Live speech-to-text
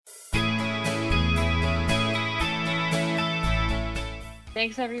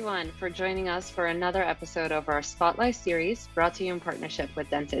Thanks everyone for joining us for another episode of our Spotlight series brought to you in partnership with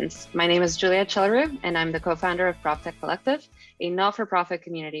Dentons. My name is Juliette Chelaru and I'm the co-founder of Proptech Collective, a not-for-profit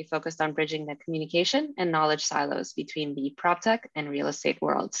community focused on bridging the communication and knowledge silos between the PropTech and real estate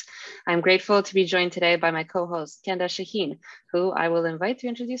worlds. I'm grateful to be joined today by my co-host, Kenda Shaheen, who I will invite to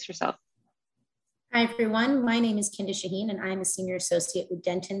introduce herself. Hi everyone, my name is Kenda Shaheen and I'm a senior associate with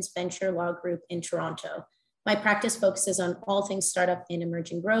Dentons Venture Law Group in Toronto. My practice focuses on all things startup and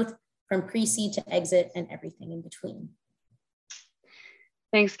emerging growth, from pre-seed to exit and everything in between.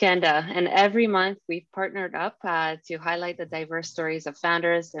 Thanks, Kenda. And every month we've partnered up to highlight the diverse stories of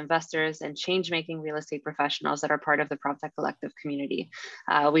founders, investors, and change-making real estate professionals that are part of the Proptech Collective community.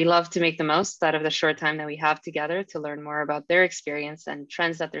 We love to make the most out of the short time that we have together to learn more about their experience and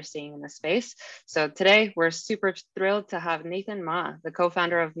trends that they're seeing in the space. So today we're super thrilled to have Nathan Mah, the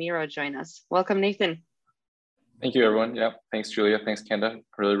co-founder of Mero, join us. Welcome, Nathan. Thank you, everyone. Yeah, thanks, Julia. Thanks, Kenda.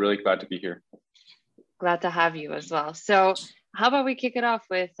 Really glad to be here. Glad to have you as well. So how about we kick it off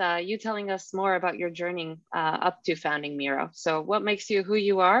with you telling us more about your journey up to founding Mero. So what makes you who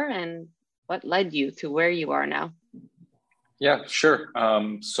you are and what led you to where you are now? Yeah, sure.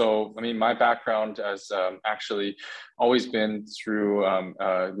 So, I mean, my background has actually always been through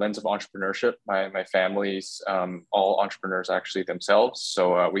a lens of entrepreneurship. My family's all entrepreneurs actually themselves.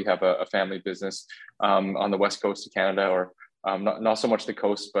 So we have a family business on the west coast of Canada, or not so much the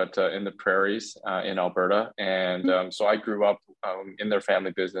coast, but in the prairies in Alberta. And so I grew up in their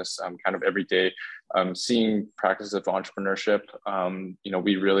family business kind of every day, seeing practices of entrepreneurship.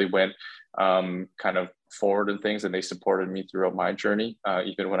 We really went kind of forward in things, and they supported me throughout my journey,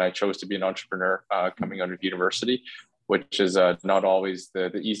 even when I chose to be an entrepreneur coming out of university, which is not always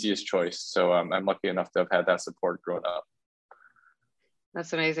the easiest choice. So I'm lucky enough to have had that support growing up.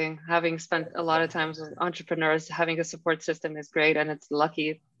 That's amazing. Having spent a lot of times with entrepreneurs, having a support system is great, and it's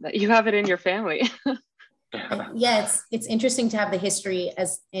lucky that you have it in your family. Yeah, it's interesting to have the history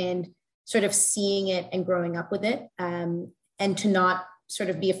and sort of seeing it and growing up with it, and to not sort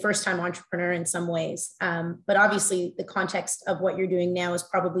of be a first-time entrepreneur in some ways. But obviously the context of what you're doing now is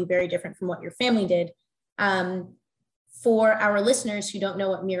probably very different from what your family did. For our listeners who don't know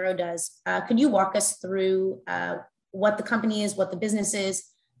what Mero does, could you walk us through what the company is, what the business is,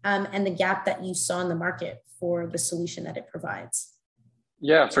 and the gap that you saw in the market for the solution that it provides?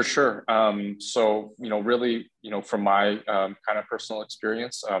 Yeah, for sure. So, really, from my kind of personal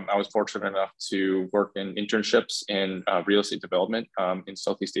experience, I was fortunate enough to work in internships in real estate development in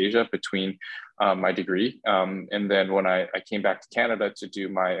Southeast Asia between my degree. And then when I came back to Canada to do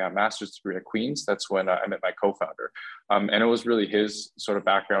my master's degree at Queen's, that's when I met my co-founder. And it was really his sort of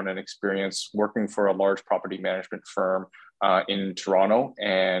background and experience working for a large property management firm in Toronto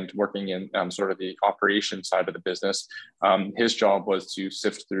and working in sort of the operation side of the business. His job was to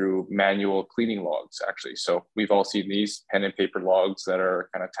sift through manual cleaning logs, actually. So we've all seen these pen and paper logs that are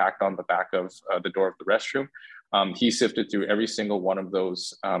kind of tacked on the back of the door of the restroom. He sifted through every single one of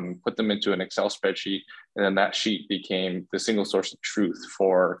those, put them into an Excel spreadsheet, and then that sheet became the single source of truth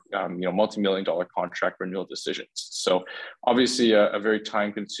for multi-million-dollar contract renewal decisions. So obviously a very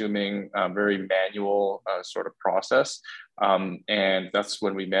time-consuming, very manual sort of process. And that's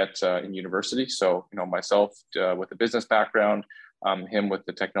when we met in university. So myself with a business background, him with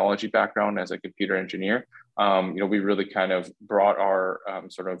the technology background as a computer engineer. We really kind of brought our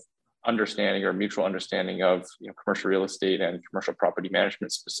sort of understanding or mutual understanding of commercial real estate and commercial property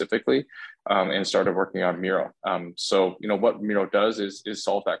management specifically, and started working on Mero. So what Mero does is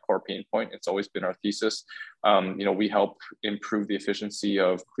solve that core pain point. It's always been our thesis. We help improve the efficiency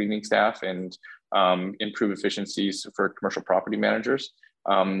of cleaning staff and improve efficiencies for commercial property managers,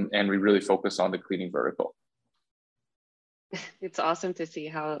 and we really focus on the cleaning vertical. It's awesome to see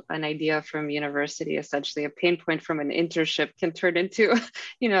how an idea from university, essentially a pain point from an internship, can turn into,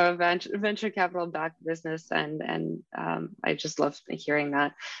 a venture capital backed business. And I just love hearing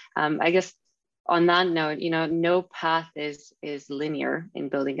that. I guess on that note, no path is linear in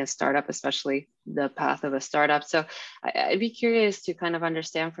building a startup, especially the path of a startup. So I'd be curious to kind of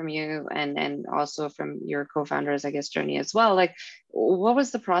understand from you and also from your co-founders, I guess, journey as well. Like, what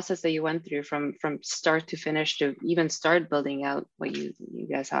was the process that you went through from start to finish to even start building out what you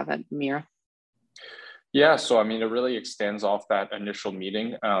guys have at Mero? Yeah, so I mean, it really extends off that initial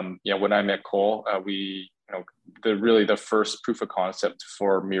meeting. When I met Cole, we the first proof of concept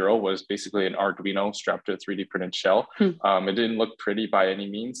for Mero was basically an Arduino strapped to a 3D printed shell. It didn't look pretty by any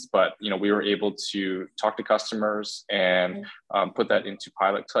means, but we were able to talk to customers and put that into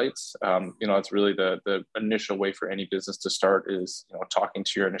pilot sites. It's really the initial way for any business to start is talking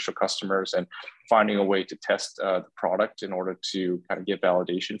to your initial customers and finding a way to test the product in order to kind of get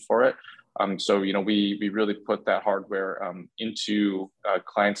validation for it. So we really put that hardware into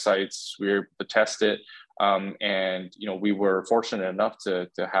client sites. We were able to test it. And we were fortunate enough to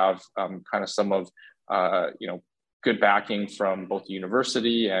have kind of some of good backing from both the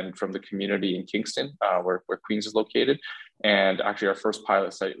university and from the community in Kingston, where Queens is located. And actually, our first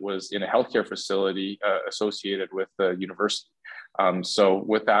pilot site was in a healthcare facility associated with the university. So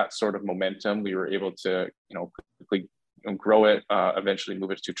with that sort of momentum, we were able to quickly grow it, eventually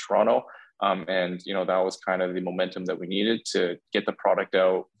move it to Toronto. And that was kind of the momentum that we needed to get the product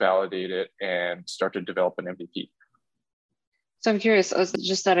out, validate it, and start to develop an MVP. So I'm curious,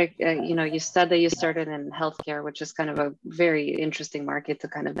 just that you said that you started in healthcare, which is kind of a very interesting market to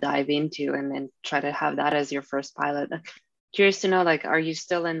kind of dive into and then try to have that as your first pilot. Curious to know, are you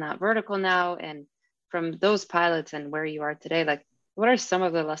still in that vertical now? And from those pilots and where you are today, what are some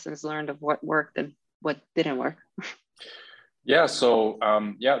of the lessons learned of what worked and what didn't work? Yeah, so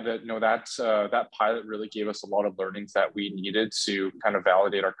that pilot really gave us a lot of learnings that we needed to kind of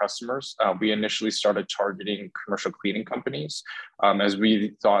validate our customers. We initially started targeting commercial cleaning companies as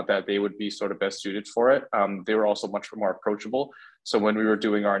we thought that they would be sort of best suited for it. They were also much more approachable. So when we were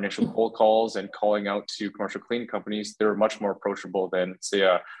doing our initial cold calls and calling out to commercial cleaning companies, they were much more approachable than, say,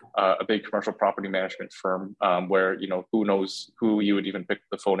 a big commercial property management firm where, who knows who you would even pick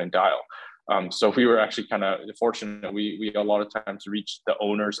the phone and dial. So we were actually kind of fortunate. We a lot of times reached the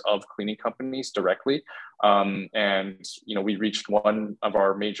owners of cleaning companies directly. And we reached one of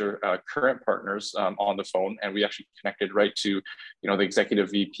our major current partners on the phone, and we actually connected right to the executive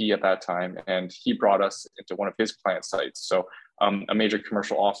VP at that time. And he brought us into one of his client sites. So a major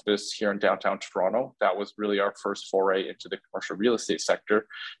commercial office here in downtown Toronto. That was really our first foray into the commercial real estate sector.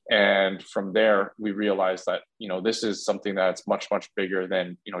 And from there, we realized that, this is something that's much, much bigger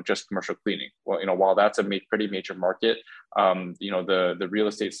than, just commercial cleaning. Well, while that's a pretty major market, the real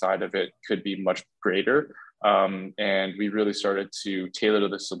estate side of it could be much greater. And we really started to tailor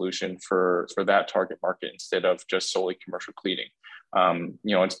the solution for that target market instead of just solely commercial cleaning.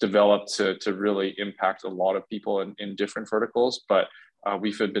 It's developed to really impact a lot of people in different verticals, but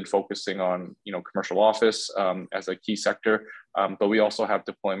we've been focusing on commercial office as a key sector, but we also have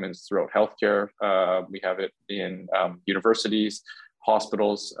deployments throughout healthcare. We have it in universities,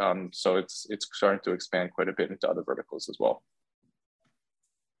 hospitals, so it's starting to expand quite a bit into other verticals as well.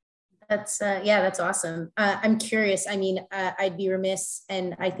 That's awesome. I'm curious. I mean, I'd be remiss,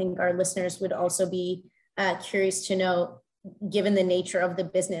 and I think our listeners would also be curious to know, given the nature of the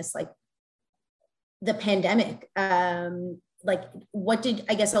business, the pandemic, I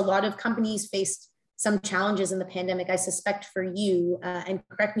guess a lot of companies faced some challenges in the pandemic. I suspect for you, and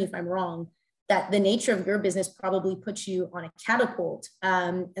correct me if I'm wrong, that the nature of your business probably put you on a catapult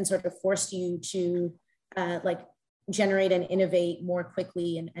and sort of forced you to generate and innovate more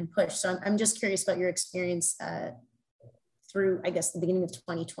quickly and push. So I'm just curious about your experience through, I guess, the beginning of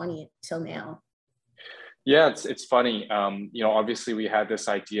 2020 till now. Yeah, it's funny. Obviously we had this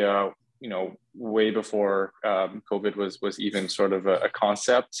idea, way before COVID was even sort of a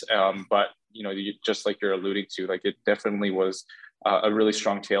concept. But just like you're alluding to, it definitely was a really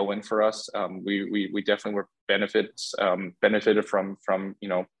strong tailwind for us. We definitely were benefited from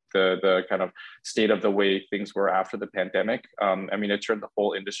the kind of state of the way things were after the pandemic. It turned the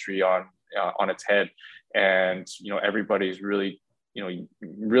whole industry on its head, and everybody's really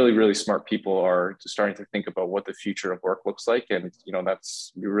really smart people are starting to think about what the future of work looks like. And,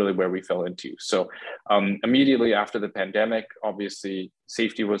 that's really where we fell into. So immediately after the pandemic, obviously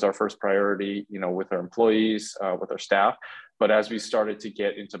safety was our first priority, with our employees, with our staff. But as we started to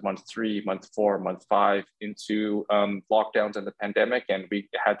get into month 3, month 4, month 5 into lockdowns and the pandemic, and we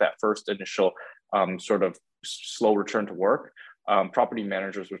had that first initial sort of slow return to work, property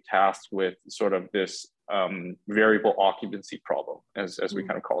managers were tasked with sort of this variable occupancy problem, as we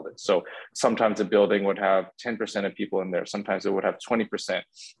kind of called it. So sometimes a building would have 10% of people in there, sometimes it would have 20%.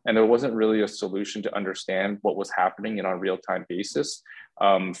 And there wasn't really a solution to understand what was happening in on a real-time basis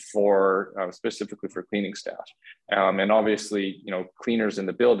for specifically for cleaning staff. And obviously, cleaners in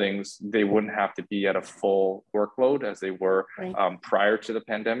the buildings, they wouldn't have to be at a full workload as they were prior to the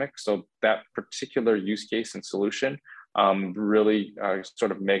pandemic. So that particular use case and solution really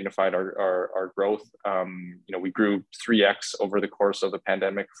sort of magnified our growth. We grew 3x over the course of the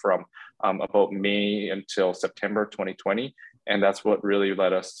pandemic from about May until September 2020. And that's what really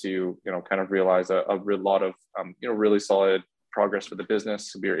led us to, kind of realize a lot of, really solid progress for the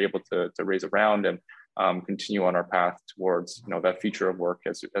business. We were able to raise a round and continue on our path towards, that future of work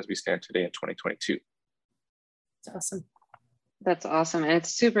as we stand today in 2022. That's awesome. That's awesome. And it's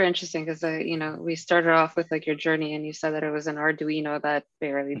super interesting because, we started off with like your journey and you said that it was an Arduino that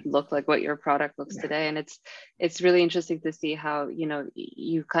barely looked like what your product looks today. And it's really interesting to see how,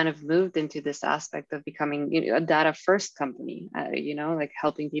 you kind of moved into this aspect of becoming a data first company, like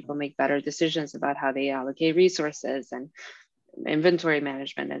helping people make better decisions about how they allocate resources and inventory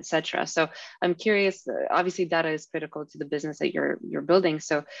management, etc. So I'm curious, obviously data is critical to the business that you're building.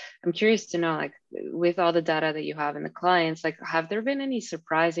 So I'm curious to know, like, with all the data that you have in the clients, like, have there been any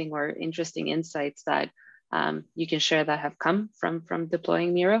surprising or interesting insights that you can share that have come from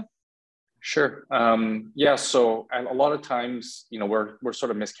deploying Mero? Sure. Yeah. So a lot of times, we're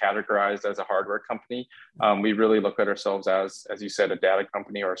sort of miscategorized as a hardware company. We really look at ourselves as you said, a data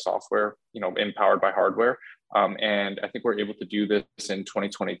company or a software, empowered by hardware. And I think we're able to do this in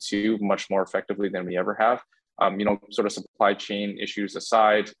 2022 much more effectively than we ever have. Sort of supply chain issues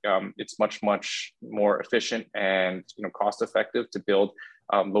aside, it's much more efficient and cost effective to build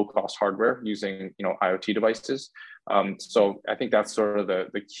low cost hardware using IoT devices. So I think that's sort of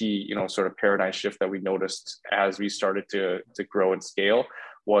the key sort of paradigm shift that we noticed as we started to grow and scale,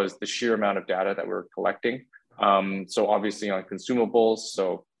 was the sheer amount of data that we're collecting. So obviously on consumables,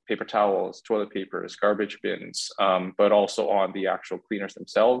 so paper towels, toilet papers, garbage bins, but also on the actual cleaners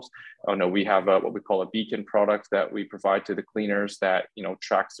themselves. Oh no, we have what we call a beacon product that we provide to the cleaners that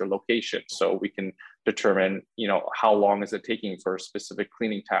tracks their location, so we can determine how long is it taking for specific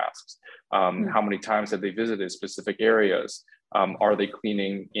cleaning tasks, how many times have they visited specific areas, are they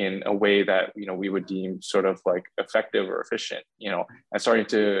cleaning in a way that we would deem sort of like effective or efficient, and starting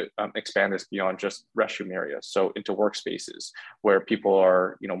to expand this beyond just restroom areas, so into workspaces where people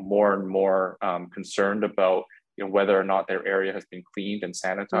are more and more concerned about whether or not their area has been cleaned and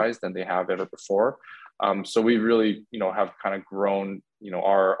sanitized than they have ever before. So we really have kind of grown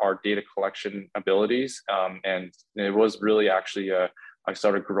our data collection abilities, and it was really actually a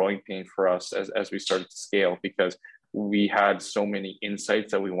sort of growing pain for us as we started to scale, because we had so many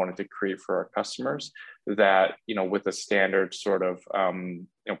insights that we wanted to create for our customers that, with a standard sort of,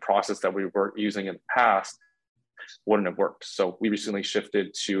 process that we were using in the past wouldn't have worked. So we recently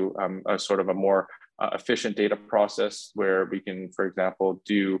shifted to a sort of a more efficient data process where we can, for example,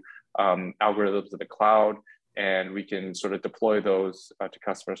 do algorithms in the cloud, and we can sort of deploy those to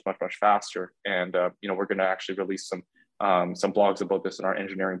customers much faster. And, we're going to actually release some blogs about this in our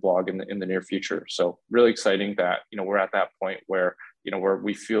engineering blog in the near future. So really exciting that, we're at that point where,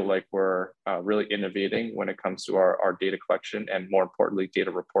 we feel like we're really innovating when it comes to our data collection and, more importantly,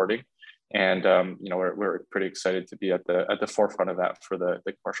 data reporting. And, we're pretty excited to be at the forefront of that for the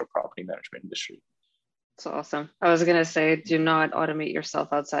commercial property management industry. That's awesome. I was going to say, do not automate yourself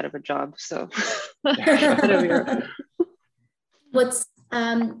outside of a job. So what's,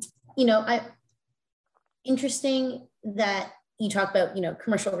 interesting that you talk about,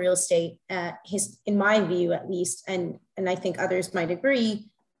 commercial real estate, in my view, at least, and I think others might agree,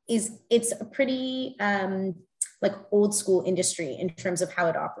 is it's a pretty like old school industry in terms of how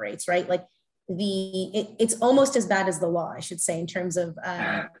it operates, right? Like it's almost as bad as the law, I should say, in terms of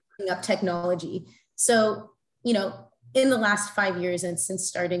picking up technology. So, in the last 5 years and since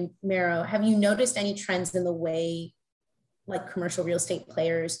starting Mero, have you noticed any trends in the way like commercial real estate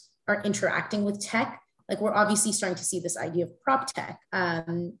players are interacting with tech? Like, we're obviously starting to see this idea of Proptech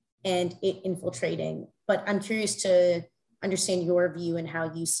and it infiltrating, but I'm curious to understand your view and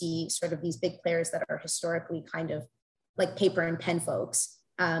how you see sort of these big players that are historically kind of like paper and pen folks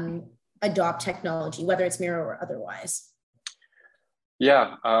adopt technology, whether it's Mero or otherwise.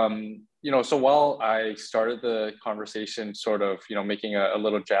 Yeah. So while I started the conversation sort of, making a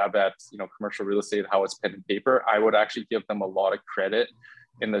little jab at, commercial real estate, how it's pen and paper, I would actually give them a lot of credit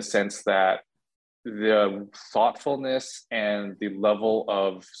in the sense that the thoughtfulness and the level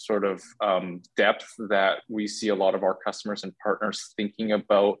of sort of depth that we see a lot of our customers and partners thinking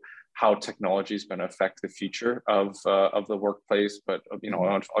about how technology is going to affect the future of the workplace, but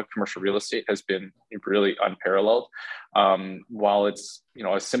on commercial real estate has been really unparalleled. While it's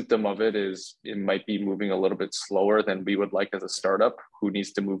a symptom of it is it might be moving a little bit slower than we would like as a startup who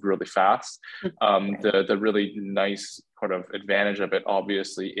needs to move really fast. The really nice kind of advantage of it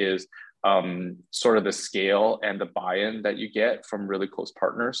obviously is sort of the scale and the buy-in that you get from really close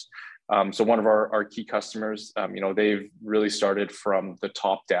partners. So one of our key customers, they've really started from the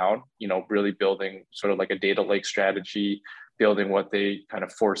top down, really building sort of like a data lake strategy, building what they kind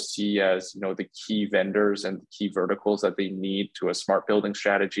of foresee as, the key vendors and the key verticals that they need to a smart building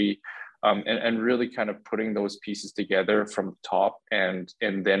strategy. And really kind of putting those pieces together from the top and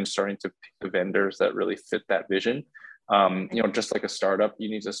then starting to pick the vendors that really fit that vision. Just like a startup, you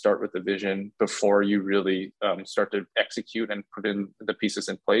need to start with the vision before you really start to execute and put in the pieces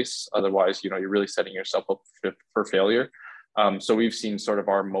in place. Otherwise, you're really setting yourself up for failure. So we've seen sort of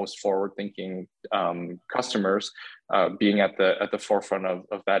our most forward-thinking customers being at the forefront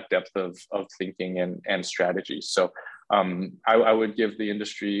of that depth of thinking and strategy. So I would give the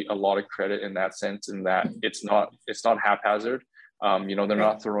industry a lot of credit in that sense, in that it's not haphazard. They're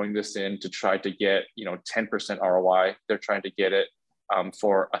not throwing this in to try to get 10% ROI. They're trying to get it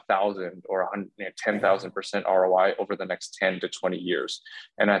for 1,000 or 10,000% ROI over the next 10 to 20 years.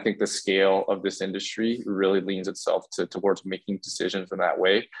 And I think the scale of this industry really leans itself towards making decisions in that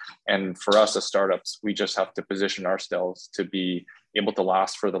way. And for us as startups, we just have to position ourselves to be able to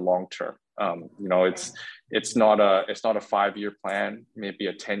last for the long term. It's not a 5-year plan, maybe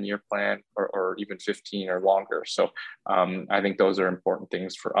a 10-year plan, or even 15 or longer. So I think those are important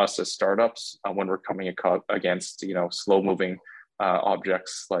things for us as startups when we're coming against slow moving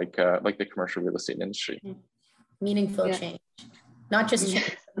objects like the commercial real estate industry. Meaningful change, not just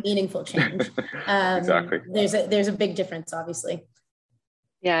change, meaningful change. Exactly. There's a big difference, obviously.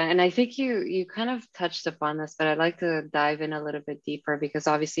 Yeah, and I think you kind of touched upon this, but I'd like to dive in a little bit deeper, because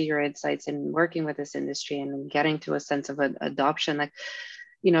obviously your insights in working with this industry and getting to a sense of adoption, like,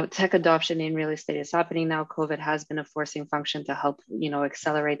 tech adoption in real estate is happening now. COVID has been a forcing function to help,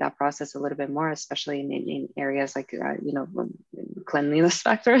 accelerate that process a little bit more, especially in areas like, cleanliness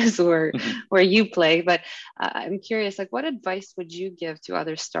factors where you play. But I'm curious, like, what advice would you give to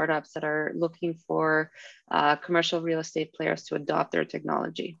other startups that are looking for commercial real estate players to adopt their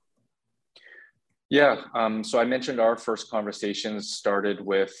technology? Yeah, so I mentioned our first conversations started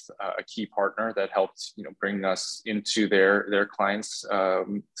with a key partner that helped, bring us into their clients'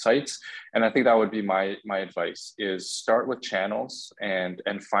 sites, and I think that would be my advice: is start with channels and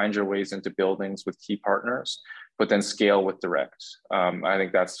find your ways into buildings with key partners, but then scale with direct. I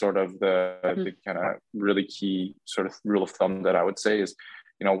think that's sort of the kind of really key sort of rule of thumb that I would say is,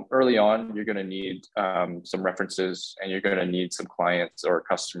 early on, you're going to need some references, and you're going to need some clients or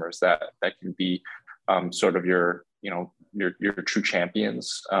customers that can be sort of your true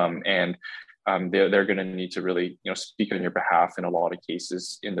champions, and they're going to need to really speak on your behalf in a lot of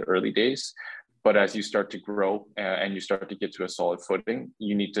cases in the early days. But as you start to grow and you start to get to a solid footing,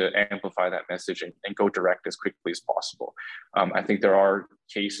 you need to amplify that message and go direct as quickly as possible. I think there are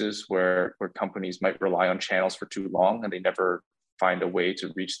cases where companies might rely on channels for too long, and they never find a way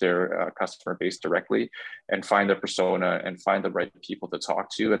to reach their customer base directly and find a persona and find the right people to talk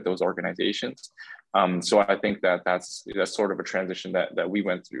to at those organizations. So I think that's sort of a transition that we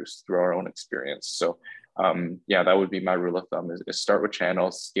went through our own experience. So that would be my rule of thumb: is start with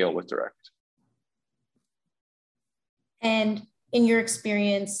channels, scale with direct. And in your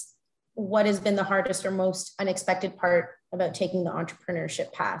experience, what has been the hardest or most unexpected part about taking the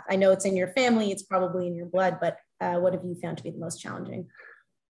entrepreneurship path? I know it's in your family, it's probably in your blood, but what have you found to be the most challenging?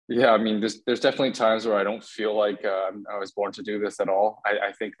 Yeah, I mean, there's definitely times where I don't feel like I was born to do this at all.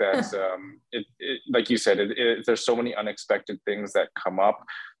 I think that, like you said, there's so many unexpected things that come up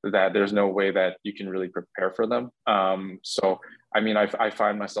that there's no way that you can really prepare for them. So, I mean, I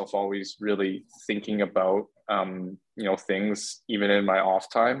find myself always really thinking about, things even in my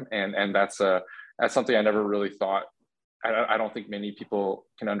off time. And that's something I never really thought. I don't think many people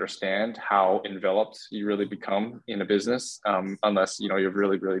can understand how enveloped you really become in a business unless, you've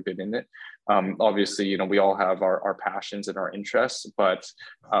really, really been in it. Obviously, we all have our passions and our interests, but,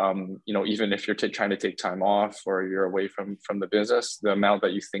 even if you're trying to take time off or you're away from the business, the amount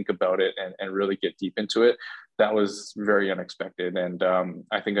that you think about it and really get deep into it, that was very unexpected. And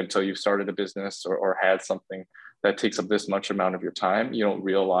I think until you've started a business or had something that takes up this much amount of your time, you don't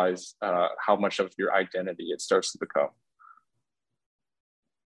realize how much of your identity it starts to become.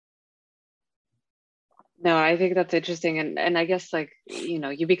 No, I think that's interesting. And I guess, like,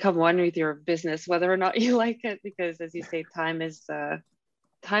 you become one with your business, whether or not you like it, because as you say, time is of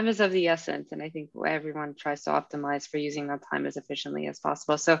the essence. And I think everyone tries to optimize for using that time as efficiently as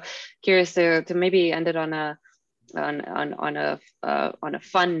possible. So curious to maybe end it on a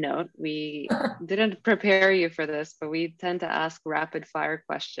fun note. We didn't prepare you for this, but we tend to ask rapid fire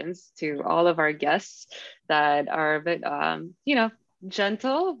questions to all of our guests that are a bit,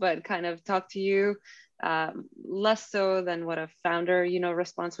 gentle, but kind of talk to you less so than what a founder,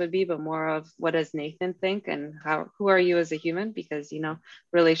 response would be, but more of what does Nathan think and who are you as a human? Because,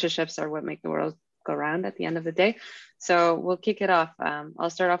 relationships are what make the world go round at the end of the day. So we'll kick it off. I'll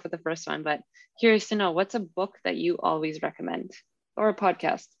start off with the first one, but curious to know, what's a book that you always recommend or a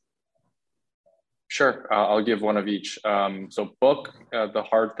podcast? Sure, I'll give one of each. So book, The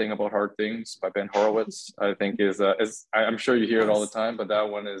Hard Thing About Hard Things by Ben Horowitz, I think is I'm sure you hear it all the time, but that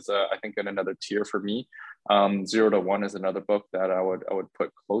one is, I think, in another tier for me. 0 to 1 is another book that I would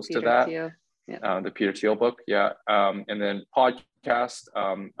put close to that. Yeah. The Peter Thiel book, yeah. And then podcast,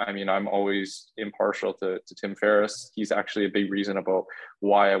 I mean, I'm always impartial to Tim Ferriss. He's actually a big reason about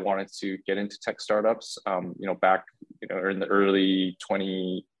why I wanted to get into tech startups, back, in the early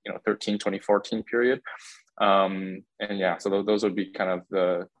 2013, 2014 period. And yeah, so those would be kind of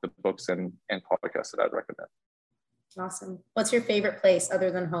the books and podcasts that I'd recommend. Awesome. What's your favorite place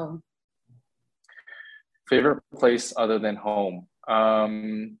other than home? Favorite place other than home?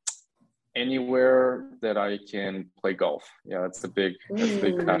 Anywhere that I can play golf. Yeah, that's a big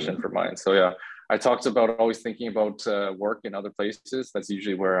passion for mine. So yeah, I talked about always thinking about work in other places. That's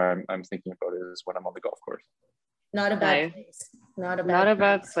usually where I'm thinking about it, is when I'm on the golf course. Not a bad place. Not a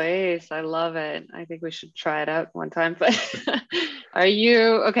bad place. I love it. I think we should try it out one time. But are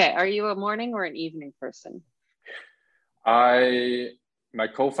you a morning or an evening person? My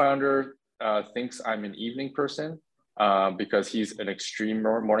co-founder thinks I'm an evening person because he's an extreme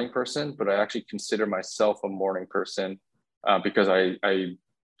morning person, but I actually consider myself a morning person because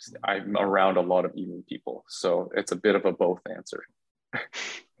I'm around a lot of evening people. So it's a bit of a both answer.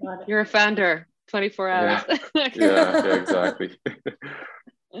 You're a founder. 24 hours. Yeah, exactly.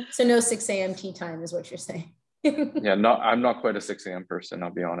 So no 6 a.m. tea time is what you're saying. Yeah, I'm not quite a 6 a.m. person, I'll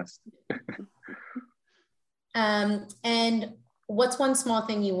be honest. And what's one small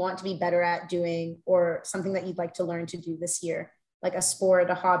thing you want to be better at doing, or something that you'd like to learn to do this year? Like a sport,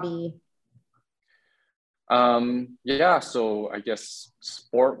 a hobby? Yeah, so I guess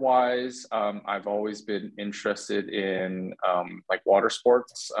sport-wise, I've always been interested in like water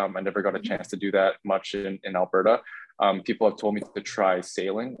sports. I never got a chance to do that much in Alberta. People have told me to try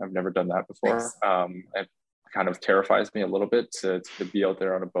sailing. I've never done that before. Nice. It kind of terrifies me a little bit to be out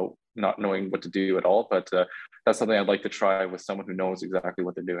there on a boat, not knowing what to do at all. But that's something I'd like to try with someone who knows exactly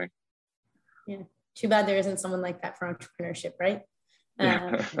what they're doing. Yeah, too bad there isn't someone like that for entrepreneurship, right?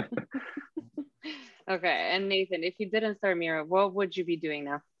 Okay, and Nathan, if you didn't start Mero, what would you be doing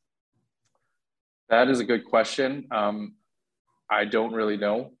now? That is a good question. I don't really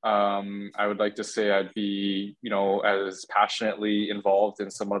know. I would like to say I'd be, as passionately involved in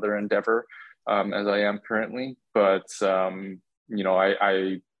some other endeavor as I am currently. But, I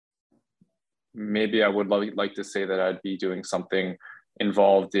maybe I would like to say that I'd be doing something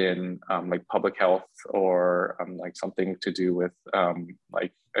involved in like public health or like something to do with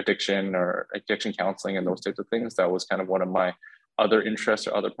like addiction or addiction counseling and those types of things. That was kind of one of my other interests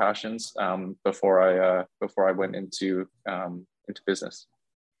or other passions before I went into business.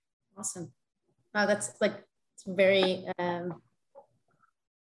 Awesome. Wow, that's like, it's very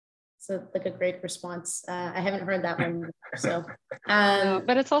so like a great response. I haven't heard that one before, so no,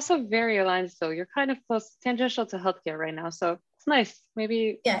 but it's also very aligned. So you're kind of close, tangential to healthcare right now, so it's nice.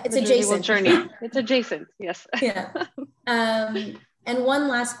 Maybe it's adjacent. Journey. It's adjacent. Yes. Yeah. And one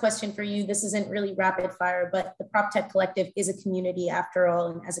last question for you. This isn't really rapid fire, but the Proptech Collective is a community after all,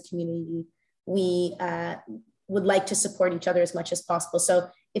 and as a community, we would like to support each other as much as possible. So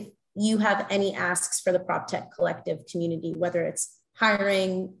if you have any asks for the Proptech Collective community, whether it's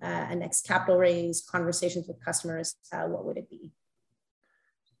hiring, a next capital raise, conversations with customers, what would it be?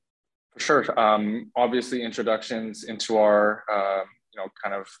 For sure. Obviously, introductions into our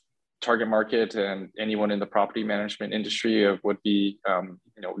kind of target market and anyone in the property management industry would be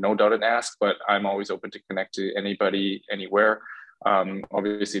no doubt an ask, but I'm always open to connect to anybody, anywhere.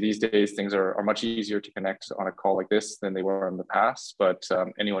 Obviously, these days things are much easier to connect on a call like this than they were in the past. But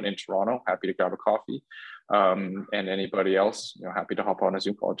anyone in Toronto, happy to grab a coffee, and anybody else, happy to hop on a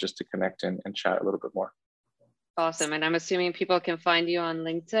Zoom call just to connect and chat a little bit more. Awesome. And I'm assuming people can find you on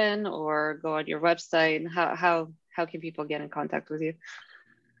LinkedIn or go on your website. How can people get in contact with you?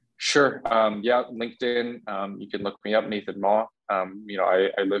 Sure. Yeah, LinkedIn. You can look me up, Nathan Mah.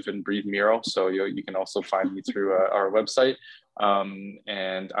 I live and breathe Mero, so you can also find me through our website.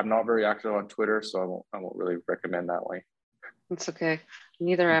 And I'm not very active on Twitter, so I won't really recommend that way. It's okay.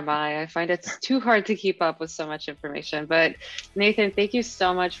 Neither am I. I find it's too hard to keep up with so much information. But Nathan, thank you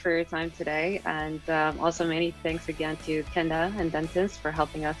so much for your time today. And also many thanks again to Kenda and Dentons for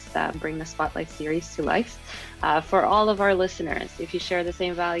helping us bring the Spotlight series to life. For all of our listeners, if you share the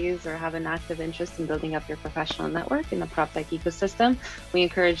same values or have an active interest in building up your professional network in the PropTech ecosystem, we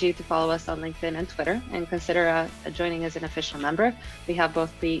encourage you to follow us on LinkedIn and Twitter and consider joining as an official member. We have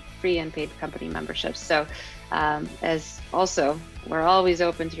both free and paid company memberships. So as also, we're always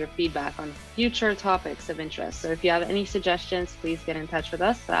open to your feedback on future topics of interest. So if you have any suggestions, please get in touch with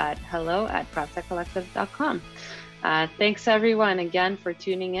us at hello@proptechcollective.com. Thanks everyone again for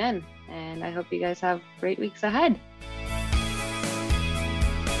tuning in, and I hope you guys have great weeks ahead.